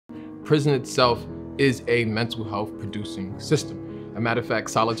prison itself is a mental health producing system. A matter of fact,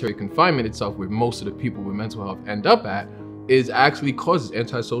 solitary confinement itself, where most of the people with mental health end up at, is actually causes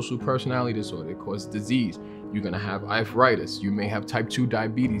antisocial personality disorder. It causes disease. You're gonna have arthritis. You may have type 2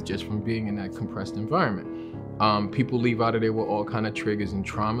 diabetes just from being in that compressed environment. People leave out of there with all kind of triggers and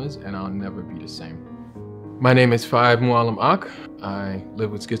traumas, and I'll never be the same. My name is Mualimm-ak. I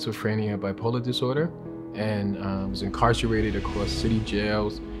live with schizophrenia and bipolar disorder, and was incarcerated across city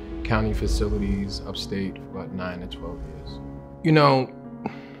jails, county facilities, upstate for about 9 to 12 years. You know,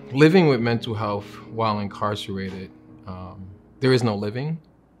 living with mental health while incarcerated, there is no living,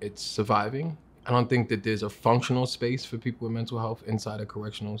 it's surviving. I don't think that there's a functional space for people with mental health inside of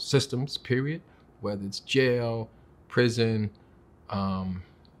correctional systems, period, whether it's jail, prison,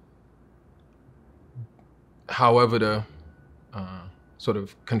 however the sort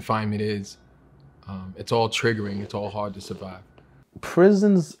of confinement is, it's all triggering, it's all hard to survive.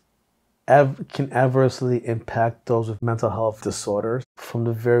 Prisons can adversely impact those with mental health disorders from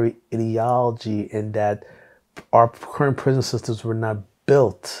the very ideology in that our current prison systems were not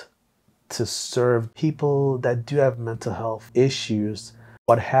built to serve people that do have mental health issues.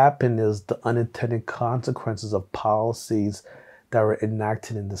 What happened is the unintended consequences of policies that were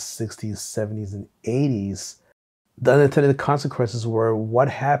enacted in the 60s, 70s, and 80s. The unintended consequences were what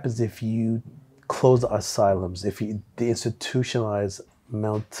happens if you close the asylums, if you deinstitutionalize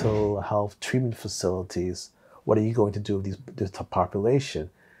mental health treatment facilities. What are you going to do with this population?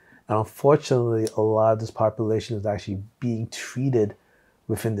 And unfortunately, a lot of this population is actually being treated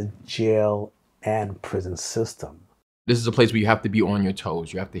within the jail and prison system. This is a place where you have to be on your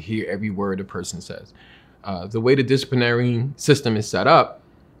toes. You have to hear every word a person says. The way the disciplinary system is set up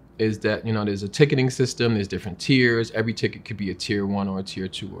is that, you know, there's a ticketing system, there's different tiers. Every ticket could be a tier 1 or a tier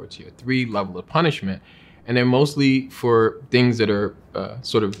 2 or a tier 3 level of punishment. And they're mostly for things that are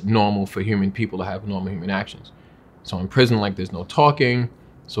sort of normal for human people to have normal human actions. So in prison, like, there's no talking.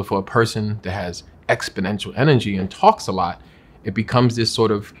 So for a person that has exponential energy and talks a lot, it becomes this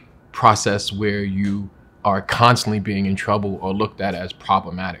sort of process where you are constantly being in trouble or looked at as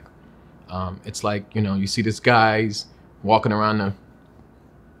problematic. It's like, you know, you see this guy's walking around the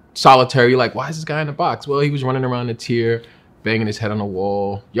solitary, like, why is this guy in the box? Well, he was running around the tier, banging his head on the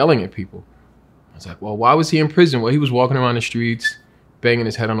wall, yelling at people. I was like, well, why was he in prison? Well, he was walking around the streets, banging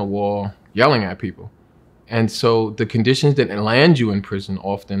his head on the wall, yelling at people. And so the conditions that land you in prison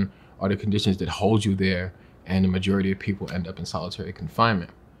often are the conditions that hold you there, and the majority of people end up in solitary confinement.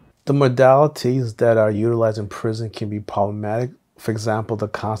 The modalities that are utilized in prison can be problematic. For example, the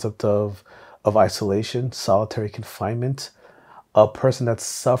concept of isolation, solitary confinement. A person that's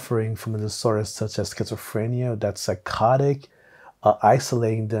suffering from a disorder such as schizophrenia, that's psychotic,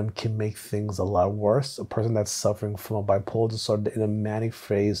 isolating them can make things a lot worse. A person that's suffering from a bipolar disorder in a manic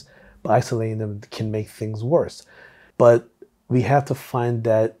phase, isolating them can make things worse. But we have to find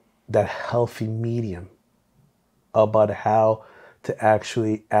that healthy medium about how to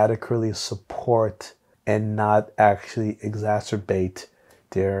actually adequately support and not actually exacerbate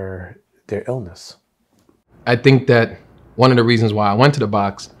their illness. I think that one of the reasons why I went to the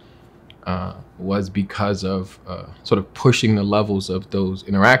box was because of sort of pushing the levels of those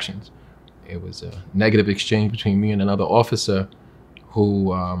interactions. It was a negative exchange between me and another officer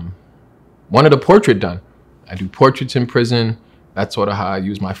who wanted a portrait done. I do portraits in prison. That's sort of how I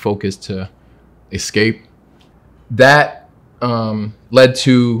use my focus to escape. That led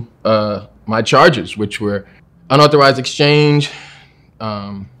to my charges, which were unauthorized exchange,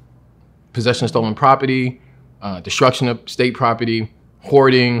 possession of stolen property, destruction of state property,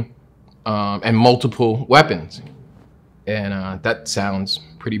 hoarding, and multiple weapons. And that sounds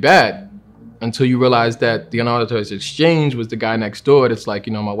pretty bad until you realize that the unauthorized exchange was the guy next door that's like,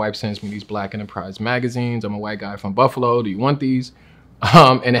 you know, my wife sends me these Black Enterprise magazines. I'm a white guy from Buffalo. Do you want these?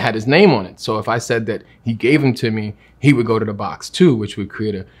 And it had his name on it. So if I said that he gave them to me, he would go to the box too, which would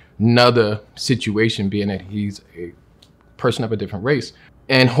create another situation, being that he's a person of a different race.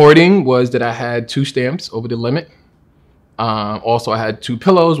 And hoarding was that I had 2 stamps over the limit. Also, I had 2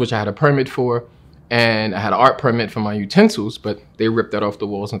 pillows, which I had a permit for, and I had an art permit for my utensils, but they ripped that off the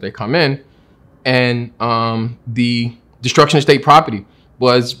walls as they come in. And the destruction of state property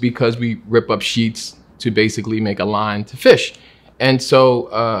was because we rip up sheets to basically make a line to fish. And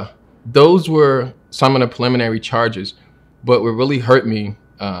so those were some of the preliminary charges. But what really hurt me,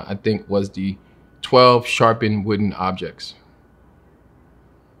 I think, was the 12 sharpened wooden objects,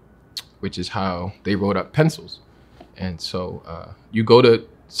 which is how they wrote up pencils. And so you go to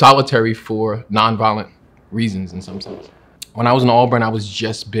solitary for nonviolent reasons in some sense. When I was in Auburn, I was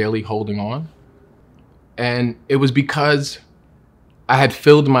just barely holding on. And it was because I had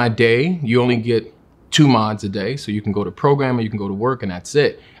filled my day. You only get 2 mods a day. So you can go to program or you can go to work, and that's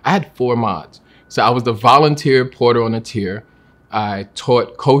it. I had 4 mods. So I was the volunteer porter on a tier. I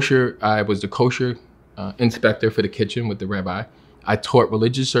taught kosher. I was the kosher inspector for the kitchen with the rabbi. I taught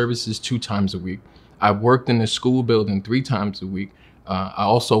religious services 2 times a week. I worked in the school building 3 times a week. I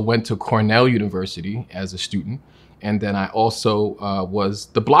also went to Cornell University as a student. And then I also was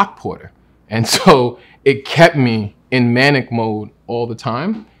the block porter. And so it kept me in manic mode all the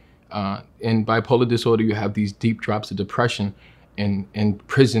time. In bipolar disorder, you have these deep drops of depression. In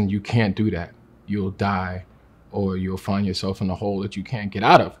prison, you can't do that. You'll die, or you'll find yourself in a hole that you can't get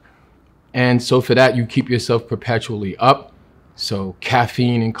out of. And so for that, you keep yourself perpetually up. So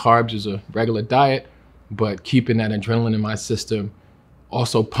caffeine and carbs is a regular diet, but keeping that adrenaline in my system.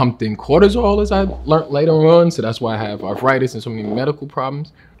 Also pumped in cortisol, as I learned later on. So that's why I have arthritis and so many medical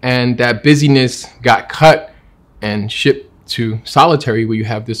problems. And that busyness got cut and shipped to solitary, where you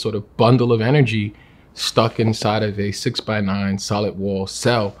have this sort of bundle of energy stuck inside of a 6x9 solid wall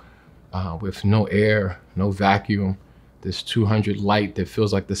cell with no air, no vacuum, this 200 light that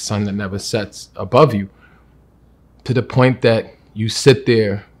feels like the sun that never sets above you, to the point that you sit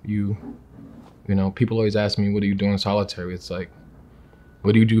there, you know, people always ask me, what do you do in solitary? It's like,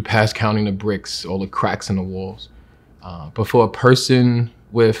 what do you do past counting the bricks, all the cracks in the walls? But for a person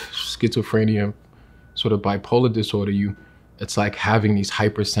with schizophrenia, sort of bipolar disorder, it's like having these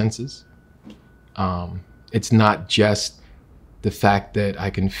hypersenses. It's not just the fact that I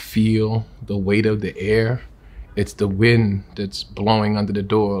can feel the weight of the air. It's the wind that's blowing under the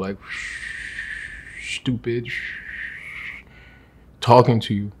door, like stupid, talking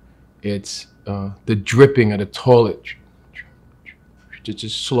to you. It's the dripping of the toilet. It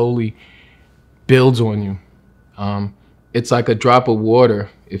just slowly builds on you. It's like a drop of water.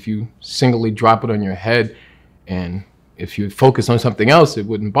 If you singly drop it on your head, and if you focus on something else, it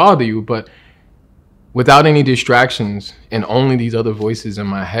wouldn't bother you. But without any distractions and only these other voices in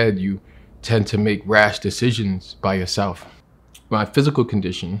my head, you tend to make rash decisions by yourself. My physical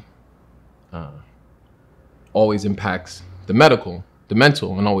condition always impacts the mental,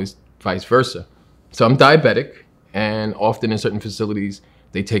 and always vice versa. So I'm diabetic, and often in certain facilities,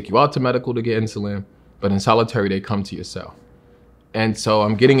 they take you out to medical to get insulin, but in solitary, they come to your cell. And so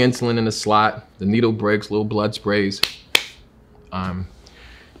I'm getting insulin in the slot, the needle breaks, little blood sprays. I'm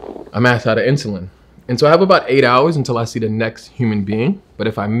asked out of insulin. And so I have about 8 hours until I see the next human being. But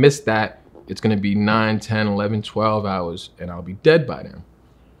if I miss that, it's gonna be 9, 10, 11, 12 hours, and I'll be dead by then.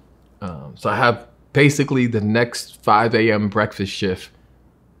 So I have basically the next 5 a.m. breakfast shift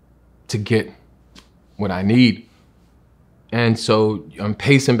to get what I need. And so I'm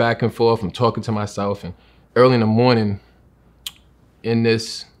pacing back and forth, I'm talking to myself, and early in the morning, in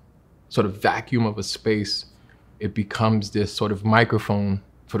this sort of vacuum of a space, it becomes this sort of microphone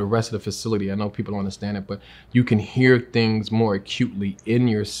for the rest of the facility. I know people don't understand it, but you can hear things more acutely in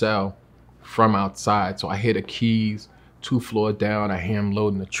your cell from outside. So I hear the keys 2 floors down, I hear him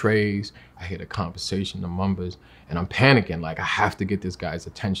loading the trays, I hear the conversation, the mumbers, and I'm panicking, like I have to get this guy's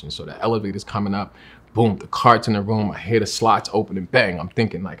attention. So the elevator's coming up, boom, the cart's in the room, I hear the slots open and bang. I'm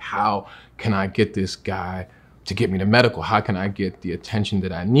thinking like, how can I get this guy to get me to medical? How can I get the attention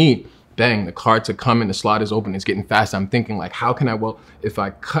that I need? Bang, the carts are coming, the slot is open, it's getting faster. I'm thinking like, how can I, well, if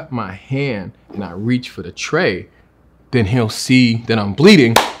I cut my hand and I reach for the tray, then he'll see that I'm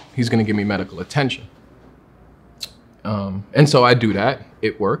bleeding, he's gonna give me medical attention. And so I do that,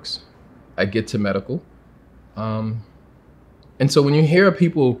 it works. I get to medical. And so when you hear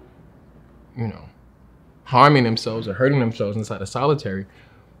people, you know, harming themselves or hurting themselves inside of solitary,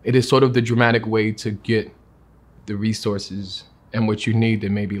 it is sort of the dramatic way to get the resources and what you need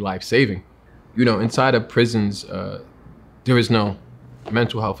that may be life-saving. You know, inside of prisons, there is no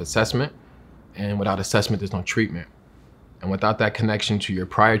mental health assessment, and without assessment, there's no treatment. And without that connection to your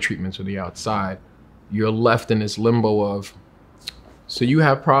prior treatments or the outside, you're left in this limbo of, so you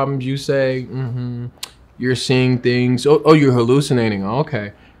have problems, you say, you're seeing things, oh, you're hallucinating,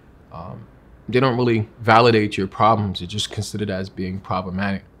 okay. They don't really validate your problems, they're just considered as being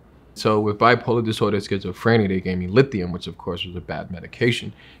problematic. So with bipolar disorder, schizophrenia, they gave me lithium, which of course was a bad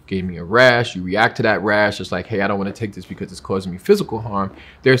medication. Gave me a rash, you react to that rash, it's like, hey, I don't want to take this because it's causing me physical harm.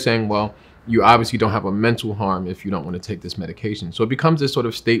 They're saying, well, you obviously don't have a mental harm if you don't want to take this medication. So it becomes this sort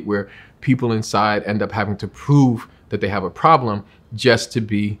of state where people inside end up having to prove that they have a problem just to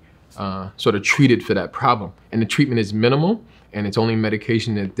be sort of treated for that problem. And the treatment is minimal, and it's only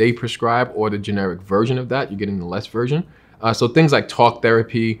medication that they prescribe or the generic version of that. You're getting the less version. So things like talk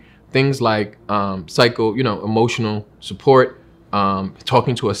therapy, things like emotional support,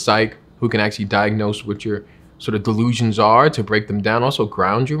 talking to a psych who can actually diagnose what you're sort of delusions are, to break them down, also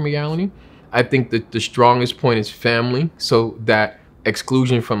ground you in reality. I think that the strongest point is family, so that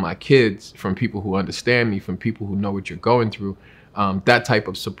exclusion from my kids, from people who understand me, from people who know what you're going through, that type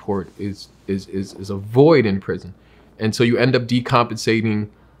of support is a void in prison. And so you end up decompensating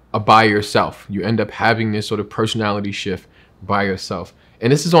by yourself. You end up having this sort of personality shift by yourself.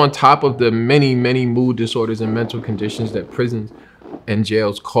 And this is on top of the many, many mood disorders and mental conditions that prisons and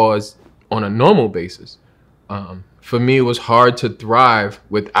jails cause on a normal basis. For me, it was hard to thrive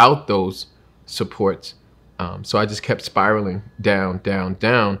without those supports. So I just kept spiraling down, down,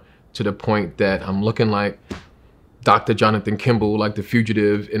 down, to the point that I'm looking like Dr. Jonathan Kimball, like the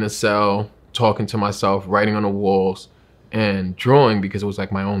fugitive in a cell, talking to myself, writing on the walls, and drawing, because it was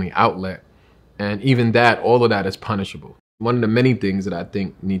like my only outlet. And even that, all of that is punishable. One of the many things that I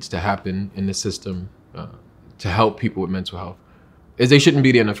think needs to happen in the system to help people with mental health is they shouldn't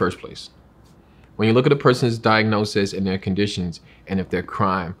be there in the first place. When you look at a person's diagnosis and their conditions, and if their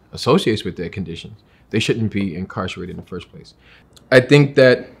crime associates with their conditions, they shouldn't be incarcerated in the first place. I think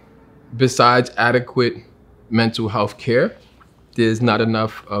that besides adequate mental health care, there's not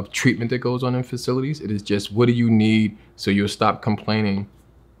enough of treatment that goes on in facilities. It is just, what do you need so you'll stop complaining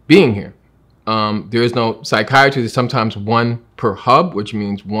being here? There is no psychiatrist. There's sometimes one per hub, which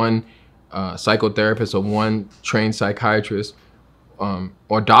means one psychotherapist or one trained psychiatrist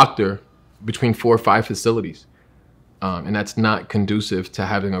or doctor between 4 or 5 facilities. And that's not conducive to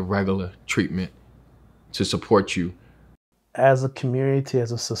having a regular treatment to support you. As a community,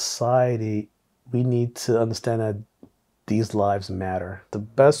 as a society, we need to understand that these lives matter. The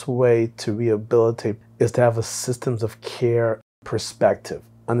best way to rehabilitate is to have a systems of care perspective,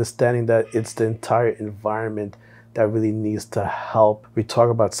 understanding that it's the entire environment that really needs to help. We talk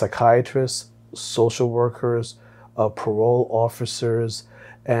about psychiatrists, social workers, parole officers,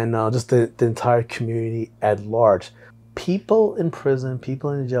 and just the entire community at large. People in prison,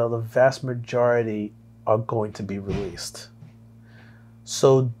 people in jail, the vast majority are going to be released.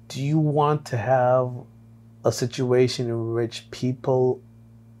 So do you want to have a situation in which people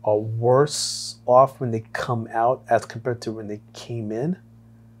are worse off when they come out as compared to when they came in?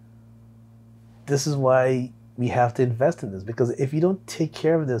 This is why we have to invest in this, because if you don't take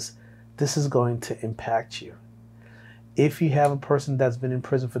care of this, this is going to impact you. If you have a person that's been in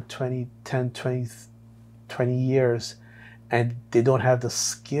prison for 20 years and they don't have the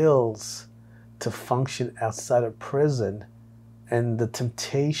skills to function outside of prison, and the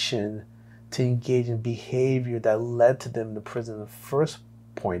temptation to engage in behavior that led to them in prison in the first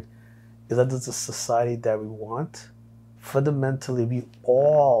point, is that this a society that we want? Fundamentally, we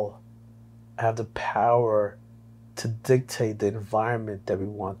all have the power to dictate the environment that we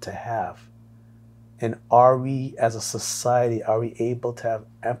want to have. And are we, as a society, are we able to have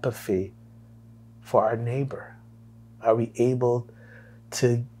empathy for our neighbor? Are we able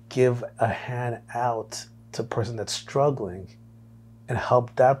to give a hand out to a person that's struggling and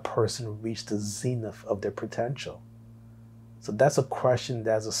help that person reach the zenith of their potential? So that's a question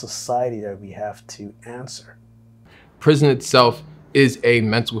that as a society that we have to answer. Prison itself is a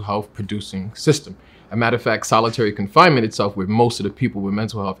mental health producing system. As a matter of fact, solitary confinement itself, where most of the people with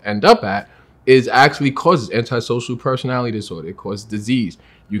mental health end up at, is actually causes antisocial personality disorder. It causes disease.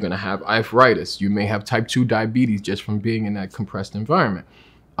 You're gonna have arthritis. You may have type 2 diabetes just from being in that compressed environment.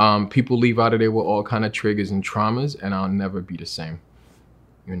 People leave out of there with all kind of triggers and traumas, and I'll never be the same.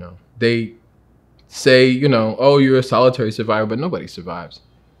 You know, they say, you know, oh, you're a solitary survivor, but nobody survives.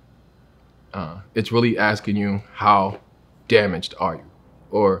 It's really asking you, how damaged are you?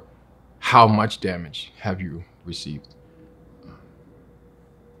 Or how much damage have you received?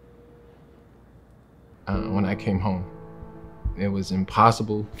 When I came home, it was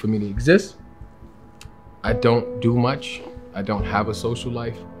impossible for me to exist. I don't do much. I don't have a social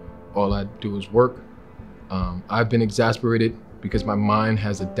life. All I do is work. I've been exasperated because my mind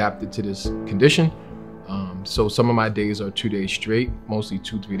has adapted to this condition. So some of my days are 2 days straight, mostly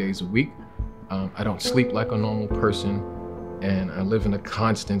 2-3 days a week. I don't sleep like a normal person, and I live in a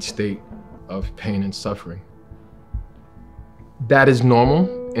constant state of pain and suffering. That is normal,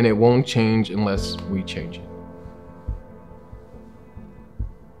 and it won't change unless we change it.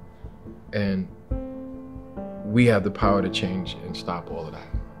 And we have the power to change and stop all of that.